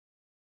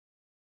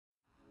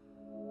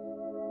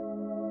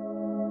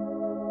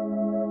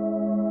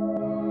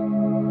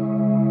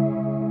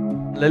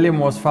Lilium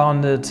was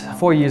founded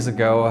 4 years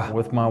ago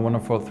with my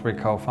wonderful 3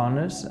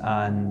 co-founders,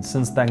 and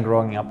since then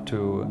growing up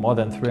to more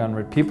than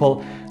 300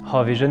 people.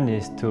 Our vision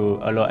is to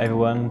allow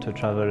everyone to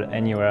travel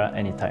anywhere,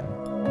 anytime.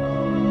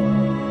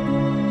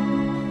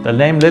 The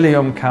name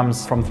Lilium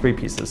comes from 3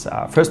 pieces.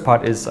 First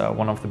part is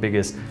one of the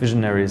biggest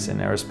visionaries in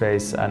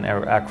aerospace and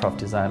aircraft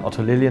design,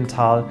 Otto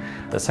Lilienthal.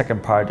 The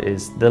second part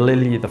is the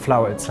lily, the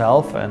flower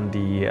itself, and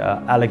the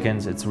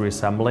elegance it's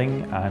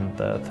resembling. And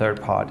the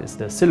third part is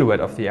the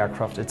silhouette of the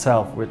aircraft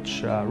itself,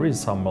 which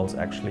resembles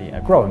actually a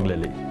growing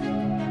lily.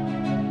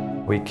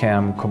 We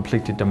can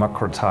completely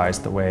democratize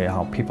the way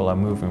how people are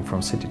moving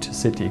from city to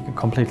city,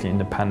 completely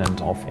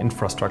independent of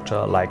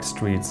infrastructure like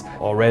streets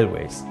or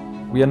railways.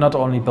 We are not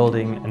only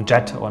building a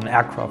jet or an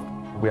aircraft,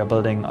 we are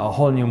building a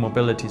whole new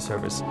mobility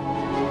service.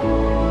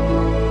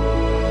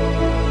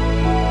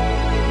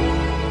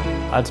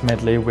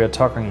 Ultimately, we are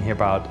talking here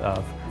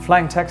about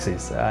flying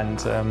taxis, and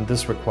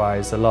this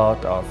requires a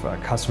lot of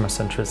customer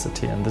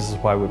centricity, and this is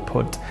why we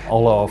put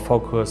all our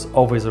focus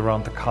always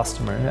around the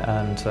customer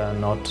and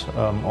not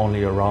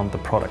only around the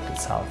product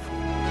itself.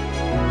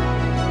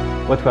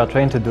 What we are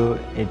trying to do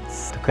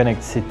is to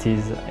connect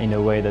cities in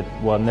a way that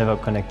were never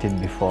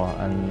connected before,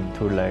 and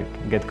to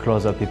get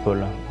closer people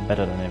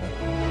better than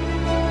ever.